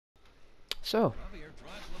So,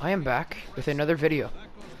 I am back with another video.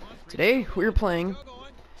 Today, we are playing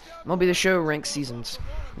Mlb The Show ranked seasons.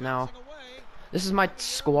 Now, this is my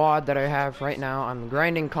squad that I have right now. I'm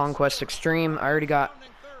grinding Conquest Extreme. I already got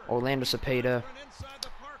Orlando Cepeda.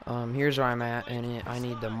 Here's where I'm at, and I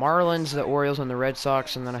need the Marlins, the Orioles, and the Red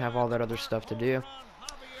Sox, and then I have all that other stuff to do.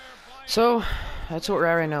 So, that's what we're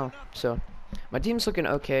at right now. So, my team's looking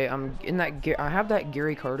okay. I'm in that. I have that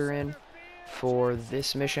Gary Carter in. For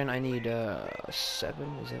this mission, I need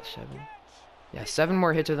 7. Is that 7? Yeah, 7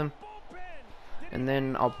 more hits with him. And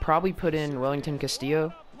then I'll probably put in Wellington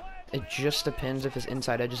Castillo. It just depends if his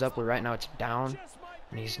inside edge is up, where right now it's down.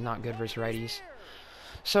 And he's not good versus righties.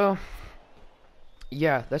 So,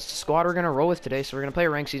 yeah, that's the squad we're going to roll with today. So we're going to play a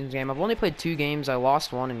ranked seasons game. I've only played 2 games. I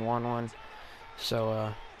lost 1 and won 1.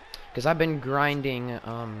 So, because I've been grinding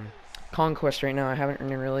Conquest right now. I haven't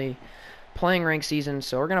really playing ranked seasons,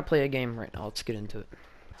 so we're gonna play a game right now. Let's get into it.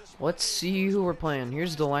 Let's see who we're playing.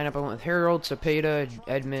 Here's the lineup. I went with Harold, Cepeda,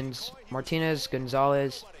 Edmonds, Martinez,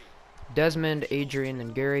 Gonzalez, Desmond, Adrian,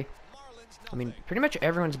 and Gary. I mean, pretty much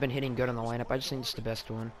everyone's been hitting good on the lineup. I just think it's the best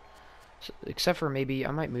one, so, except for maybe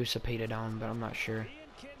I might move Cepeda down, but I'm not sure.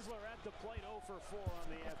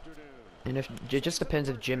 And if it just depends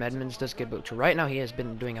if Jim Edmonds does get booked. Right now, he has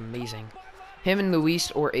been doing amazing. Him and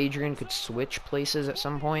Luis or Adrian could switch places at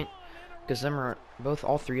some point. Because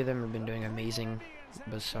all 3 of them have been doing amazing,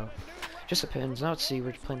 but so just depends. Now let's see,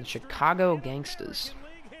 we're playing the Chicago Gangsters.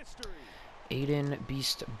 Aiden,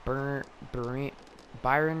 Beast,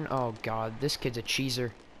 Byron. Oh god, this kid's a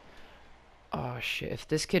cheeser. Oh shit, if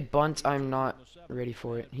this kid bunts, I'm not ready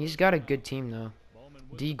for it. He's got a good team though.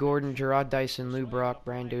 D. Gordon, Gerard Dyson, Lou Brock,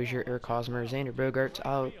 Brian Dozier, Eric Hosmer, Xander Bogaerts,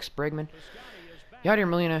 Alex Bregman. Yadier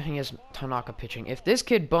Molina, he has Tanaka pitching. If this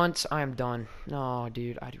kid bunts, I am done. No,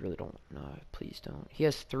 dude, I really don't. No, please don't. He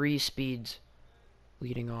has 3 speeds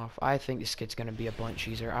leading off. I think this kid's going to be a bunt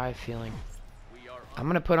cheeser. I have a feeling. I'm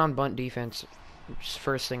going to put on bunt defense. Just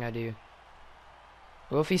first thing I do.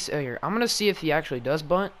 Well, if he's here, I'm going to see if he actually does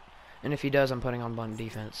bunt. And if he does, I'm putting on bunt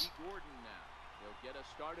defense.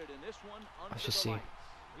 Let's just see.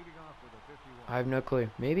 I have no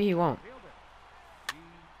clue. Maybe he won't.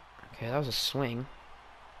 Okay, that was a swing.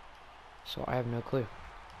 So I have no clue.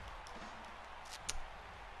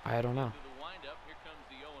 I don't know.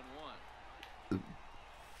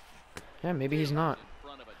 Yeah, maybe he's not.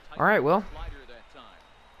 Alright, well.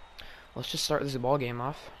 Let's just start this ball game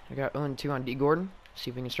off. I got 0-2 on D. Gordon. See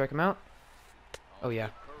if we can strike him out. Oh, yeah.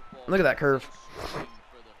 Look at that curve.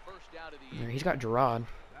 He's got Gerard.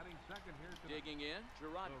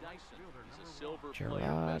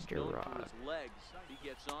 Gerard.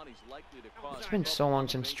 It's been so long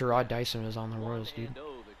since Gerard Dyson was on the Royals, dude.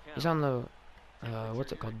 He's on the,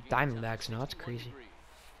 what's it called? Diamondbacks now. That's crazy.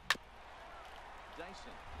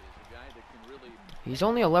 He's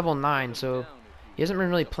only a level 9, so he hasn't been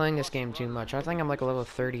really playing this game too much. I think I'm like a level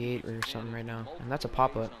 38 or something right now. And that's a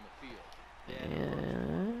pop-up.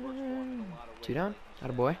 And 2 down.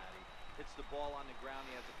 Attaboy.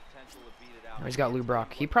 Oh, he's got Lou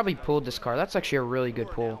Brock. He probably pulled this card. That's actually a really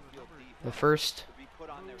good pull. The first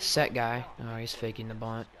set guy. Oh, he's faking the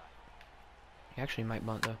bunt. He actually might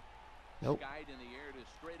bunt, though. Nope.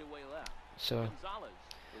 So,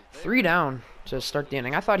 3 down to start the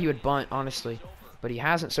inning. I thought he would bunt, honestly. But he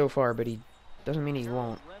hasn't so far, but he doesn't mean he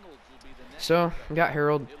won't. So, we got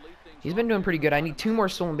Harold. He's been doing pretty good. I need 2 more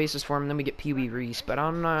stolen bases for him, then we get Pee Wee Reese. But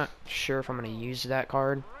I'm not sure if I'm going to use that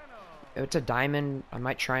card. If it's a diamond, I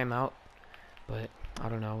might try him out. But, I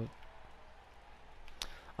don't know.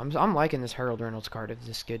 I'm liking this Harold Reynolds card if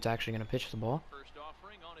this kid's actually going to pitch the ball.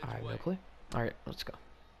 I have no clue. Alright, let's go.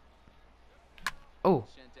 Oh.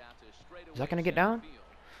 Is that going to get down?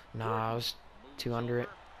 Nah, I was 2 under it.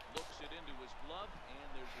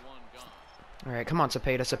 Alright, come on,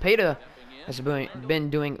 Cepeda. Cepeda has been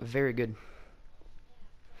doing very good.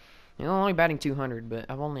 He's only batting 200, but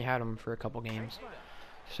I've only had him for a couple games.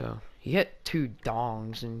 So, he hit 2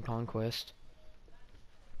 dongs in Conquest.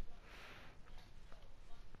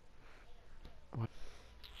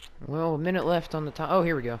 Well, a minute left on the time. Oh,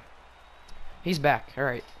 here we go. He's back.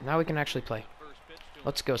 Alright, now we can actually play.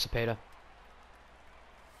 Let's go, Cepeda.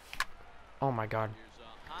 Oh my god.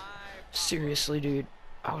 Seriously, dude.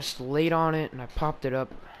 I was late on it, and I popped it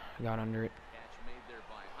up. I got under it.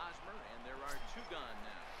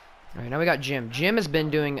 Alright, now we got Jim. Jim has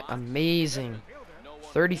been doing amazing.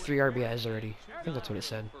 33 RBIs already. I think that's what it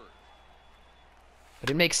said.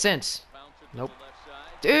 But it makes sense. Nope.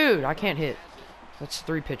 Dude, I can't hit. That's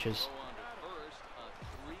 3 pitches.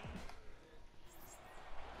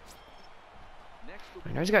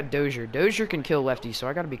 Right, now he's got Dozier. Dozier can kill lefties, so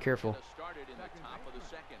I gotta be careful.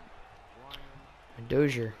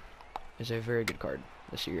 Dozier is a very good card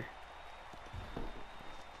this year.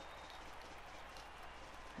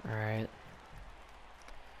 Alright.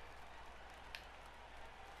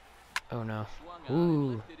 Oh no.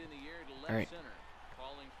 Ooh. Alright.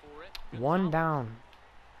 One down.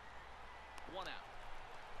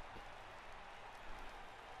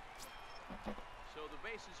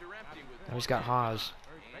 Now he's got Haas.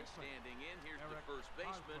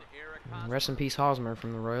 Rest in peace, Hosmer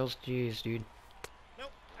from the Royals. Jeez, dude.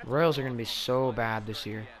 Royals are going to be so bad this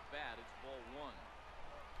year.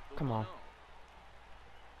 Come on.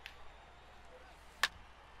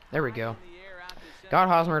 There we go. Got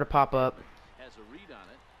Hosmer to pop up.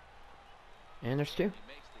 And there's two.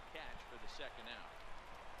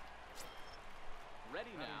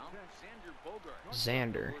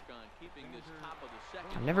 Xander.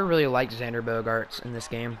 I never really liked Xander Bogaerts in this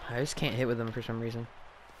game. I just can't hit with him for some reason.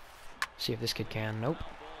 See if this kid can. Nope.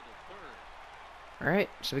 Alright,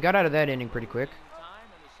 so we got out of that inning pretty quick.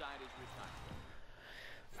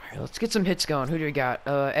 Alright, let's get some hits going. Who do we got?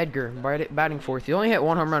 Edgar, batting fourth. He only hit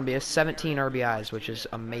one home run, but he has 17 RBIs, which is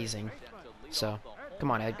amazing. So,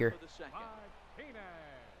 come on, Edgar.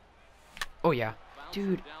 Oh, yeah.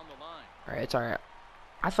 Dude. Alright, it's alright.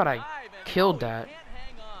 I thought I killed that.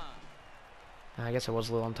 I guess I was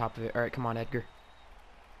a little on top of it. Alright, come on, Edgar.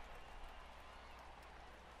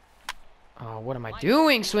 Oh, what am I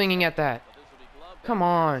doing swinging at that? Come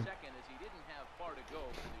on.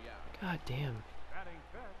 God damn.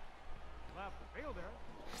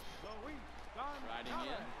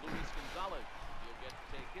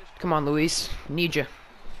 Come on, Luis. Need you.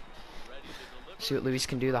 See what Luis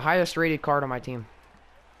can do. The highest rated card on my team.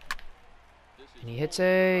 And he hits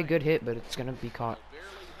a good hit, but it's going to be caught.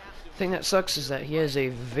 The thing that sucks is that he has a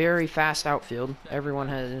very fast outfield. Everyone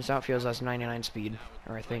has his outfield has 99 speed.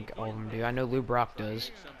 Or I think all of them do. I know Lou Brock does.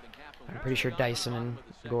 I'm pretty sure Dyson and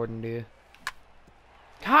Gordon do.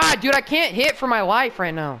 God, dude, I can't hit for my life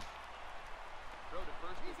right now.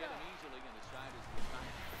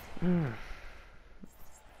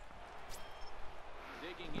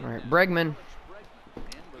 Alright, Bregman.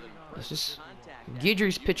 It's just...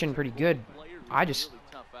 Guidry's pitching pretty good. I just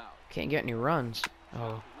can't get any runs.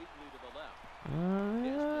 Oh.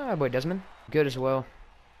 Boy, Desmond. Good as well.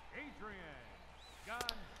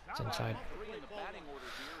 It's inside.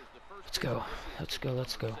 Let's go. Let's go.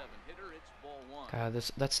 Let's go. God,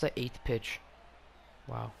 that's the 8th pitch.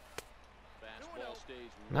 Wow.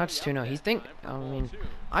 That's 2-0. I mean,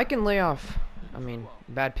 I can lay off,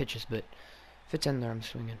 bad pitches, but if it's in there, I'm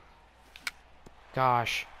swinging.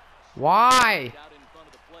 Gosh. Why?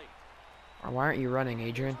 Or why aren't you running,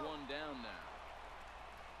 Adrian?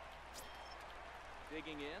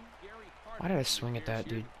 Why did I swing at that,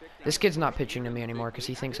 dude? This kid's not pitching to me anymore because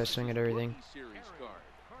he thinks I swing at everything.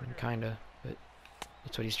 Kinda, but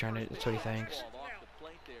that's what he's trying to. That's what he thinks.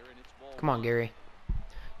 Come on, Gary.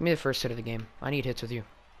 Give me the first hit of the game. I need hits with you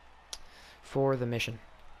for the mission.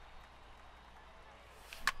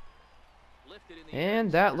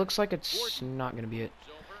 And that looks like it's not gonna be it,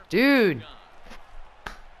 dude.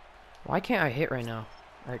 Why can't I hit right now?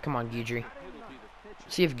 All right, come on, Guidry.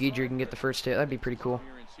 See if Guidry can get the first hit. That'd be pretty cool.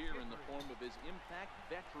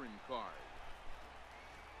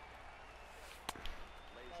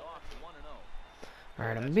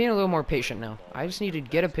 Alright, I'm being a little more patient now. I just need to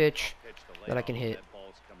get a pitch that I can hit.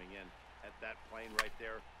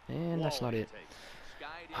 And that's not it.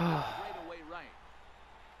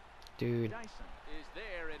 Dude.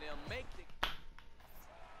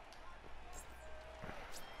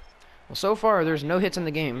 Well, so far, there's no hits in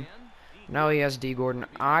the game. Now he has D. Gordon.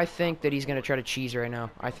 I think that he's going to try to cheese right now.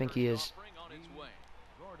 I think he is.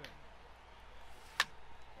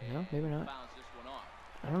 No, maybe not.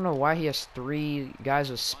 I don't know why he has 3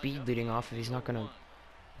 guys with speed leading off if he's not going to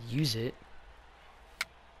use it.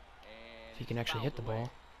 If he can actually hit the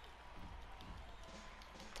ball.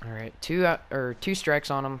 Alright, 2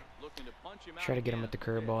 strikes on him. Try to get him with the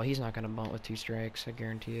curveball. He's not going to bunt with 2 strikes. I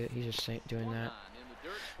guarantee it. He's just doing that.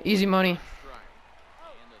 Easy money.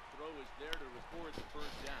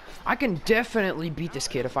 I can definitely beat this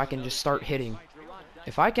kid if I can just start hitting.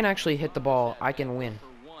 If I can actually hit the ball, I can win.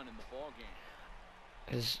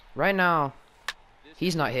 Because right now,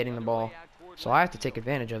 he's not hitting the ball. So I have to take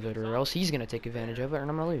advantage of it, or else he's going to take advantage of it, and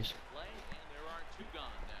I'm going to lose.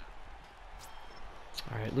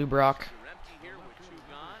 Alright, Lou Brock.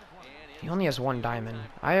 He only has 1 diamond.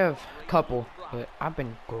 I have a couple, but I've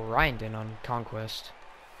been grinding on Conquest.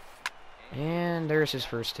 And there's his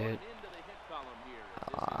first hit.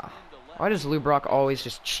 Why does Lou Brock always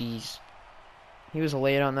just cheese? He was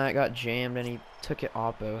late on that, got jammed, and he took it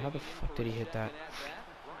oppo. How the fuck did he hit that?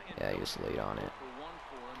 Yeah, he was late on it.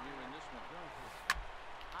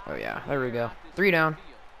 Oh yeah, there we go. 3 down.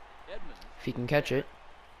 If he can catch it.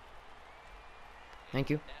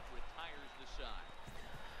 Thank you.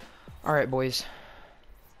 Alright, boys.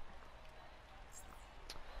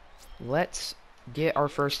 Let's get our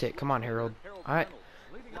first hit. Come on, Harold. Oh,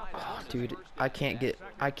 dude, I can't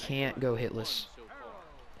go hitless.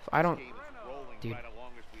 If I don't, dude.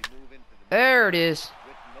 There it is.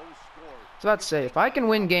 I was about to say, if I can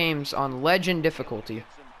win games on legend difficulty,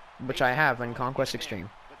 which I have in Conquest Extreme,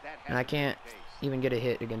 and I can't even get a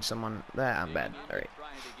hit against someone, I'm bad. Alright.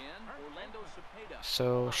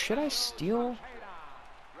 So, should I steal?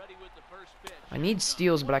 I need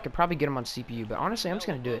steals, but I could probably get them on CPU. But honestly, I'm just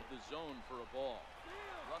going to do it.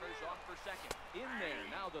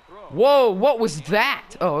 Whoa, what was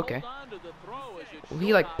that? Oh, okay. Well,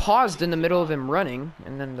 he like paused in the middle of him running,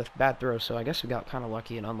 and then the bad throw. So I guess we got kind of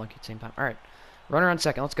lucky and unlucky at the same time. All right, runner on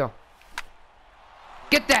second. Let's go.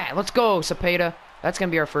 Get that. Let's go, Cepeda. That's going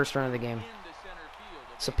to be our first run of the game.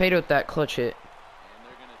 Cepeda with that clutch hit.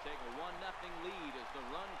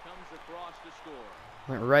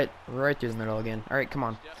 Went right through the middle again. All right, come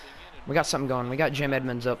on. We got something going. We got Jim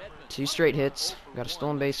Edmonds up. 2 straight hits. We got a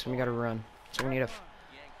stolen base, and we got a run. So we need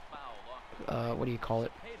a, what do you call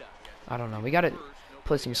it? I don't know. We got to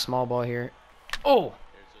play some small ball here. Oh!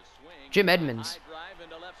 Jim Edmonds.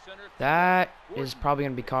 That is probably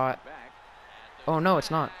going to be caught. Oh, no,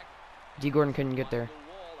 it's not. D. Gordon couldn't get there.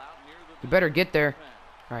 You better get there.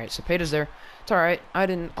 All right, Cepeda's there. It's all right. I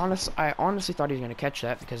honestly thought he was going to catch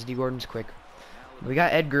that because D. Gordon's quick. We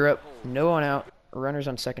got Edgar up. No one out. Runners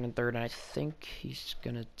on second and third, and I think he's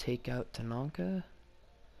going to take out Tanaka.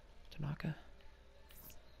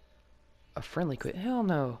 A friendly quit? Hell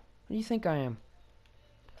no. What do you think I am?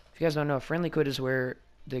 If you guys don't know, a friendly quit is where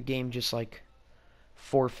the game just, like,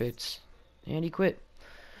 forfeits. And he quit.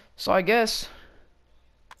 So I guess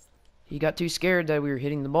he got too scared that we were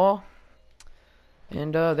hitting the ball.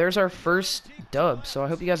 And there's our first dub. So I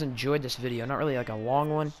hope you guys enjoyed this video. Not really like a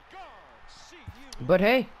long one. But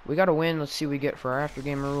hey, we got to win. Let's see what we get for our after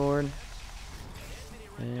game reward.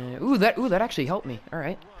 Ooh, that actually helped me. All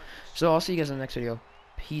right. So I'll see you guys in the next video.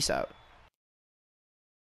 Peace out.